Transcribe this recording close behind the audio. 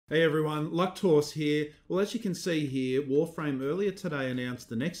Hey everyone, Luctorse here. Well, as you can see here, Warframe earlier today announced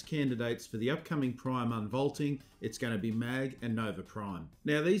the next candidates for the upcoming Prime Unvaulting. It's going to be Mag and Nova Prime.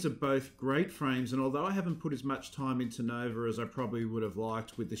 Now, these are both great frames, and although I haven't put as much time into Nova as I probably would have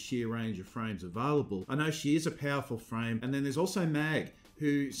liked with the sheer range of frames available, I know she is a powerful frame. And then there's also Mag,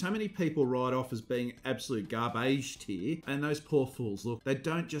 who so many people write off as being absolute garbage tier, and those poor fools, look, they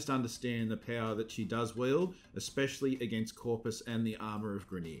don't just understand the power that she does wield, especially against Corpus and the armor of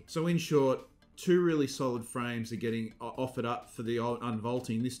Grineer. So in short, two really solid frames are getting offered up for the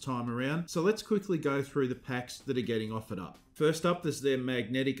Unvaulting this time around. So let's quickly go through the packs that are getting offered up. First up, there's their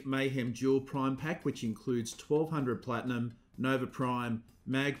Magnetic Mayhem Dual Prime pack, which includes 1200 Platinum, Nova Prime,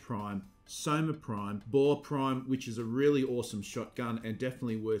 Mag Prime, Soma Prime, Boar Prime, which is a really awesome shotgun and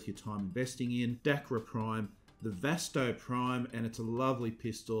definitely worth your time investing in, Dakra Prime, the Vasto Prime, and it's a lovely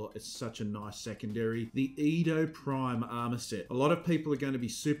pistol. It's such a nice secondary. The Edo Prime armor set. A lot of people are going to be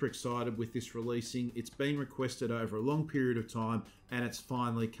super excited with this releasing. It's been requested over a long period of time, and it's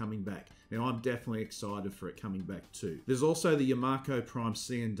finally coming back. Now, I'm definitely excited for it coming back too. There's also the Yamako Prime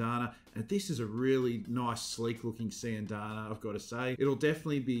Siandana, and this is a really nice, sleek-looking Siandana, I've got to say. It'll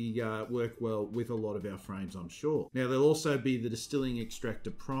definitely be work well with a lot of our frames, I'm sure. Now, there'll also be the Distilling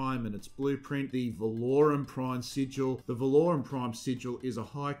Extractor Prime and its blueprint, the Valorum Prime Sigil. The Valorum Prime Sigil is a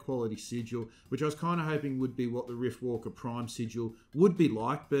high-quality sigil, which I was kind of hoping would be what the Riftwalker Prime Sigil would be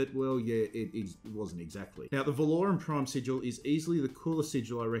like, but, well, yeah, it wasn't exactly. Now, the Valorum Prime Sigil is easily the coolest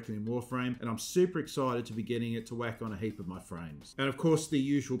sigil, I reckon, in Warframe, and I'm super excited to be getting it to whack on a heap of my frames. And of course, the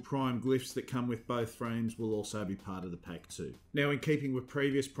usual Prime glyphs that come with both frames will also be part of the pack too. Now, in keeping with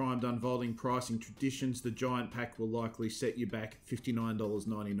previous Primed Unvaulting pricing traditions, the Giant Pack will likely set you back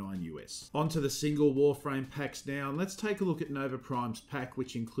 $59.99 US. On to the single Warframe packs now, and let's take a look at Nova Prime's pack,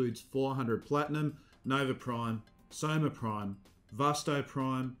 which includes 400 Platinum, Nova Prime, Soma Prime, Vasto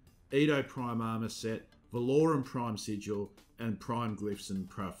Prime, Edo Prime armor set, Valorum Prime Sigil, and Prime Glyphs and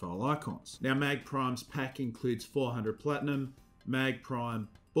Profile Icons. Now, Mag Prime's pack includes 400 Platinum, Mag Prime,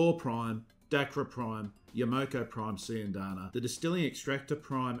 Boar Prime, Dakra Prime, Yamako Prime Siandana, the Distilling Extractor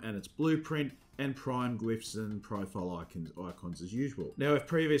Prime and its blueprint, and Prime Glyphs and Profile icons as usual. Now, if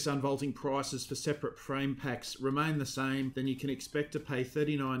previous Unvaulting prices for separate frame packs remain the same, then you can expect to pay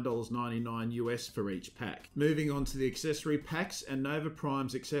 $39.99 US for each pack. Moving on to the accessory packs, and Nova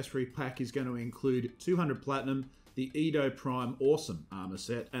Prime's accessory pack is going to include 200 Platinum, the Edo Prime Awesome armor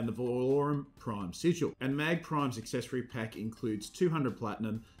set, and the Valorum Prime Sigil. And Mag Prime's accessory pack includes 200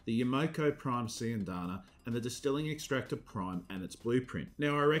 Platinum, the Yamako Prime Siandana, and the Distilling Extractor Prime and its blueprint.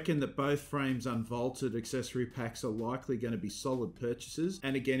 Now, I reckon that both frames Unvaulted accessory packs are likely going to be solid purchases,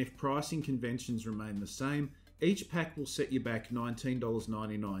 and again, if pricing conventions remain the same, each pack will set you back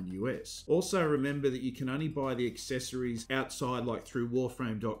 $19.99 US. Also, remember that you can only buy the accessories outside, like through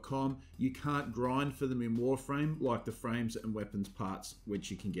Warframe.com. You can't grind for them in Warframe like the frames and weapons parts,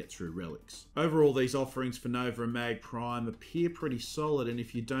 which you can get through relics. Overall, these offerings for Nova and Mag Prime appear pretty solid, and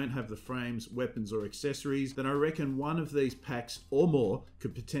if you don't have the frames, weapons, or accessories, then I reckon one of these packs or more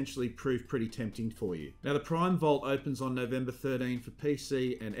could potentially prove pretty tempting for you. Now, the Prime Vault opens on November 13 for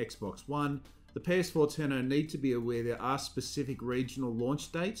PC and Xbox One. The PS4 Tenno need to be aware there are specific regional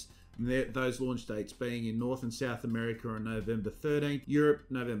launch dates, and those launch dates being in North and South America on November 13th, Europe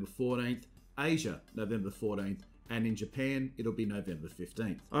November 14th, Asia November 14th, and in Japan, it'll be November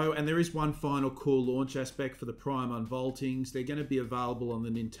 15th. Oh, and there is one final cool launch aspect for the Prime Unvaultings. They're going to be available on the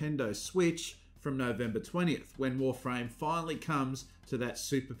Nintendo Switch from November 20th, when Warframe finally comes to that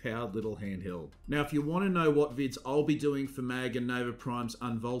super-powered little handheld. Now, if you want to know what vids I'll be doing for Mag and Nova Prime's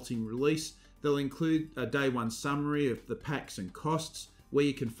Unvaulting release, they'll include a day one summary of the packs and costs, where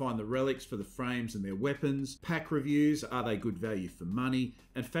you can find the relics for the frames and their weapons, pack reviews, are they good value for money,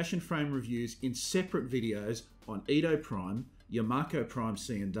 and fashion frame reviews in separate videos on Edo Prime, Yamako Prime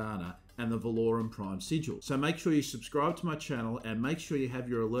Siandana, and the Valorum Prime Sigil. So make sure you subscribe to my channel and make sure you have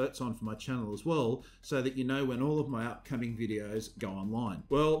your alerts on for my channel as well, so that you know when all of my upcoming videos go online.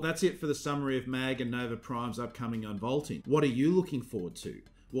 Well, that's it for the summary of Mag and Nova Prime's upcoming Unvaulting. What are you looking forward to?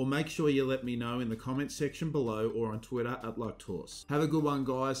 Well, make sure you let me know in the comments section below or on Twitter @Luctorse. Have a good one,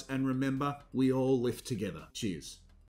 guys, and remember, we all live together. Cheers.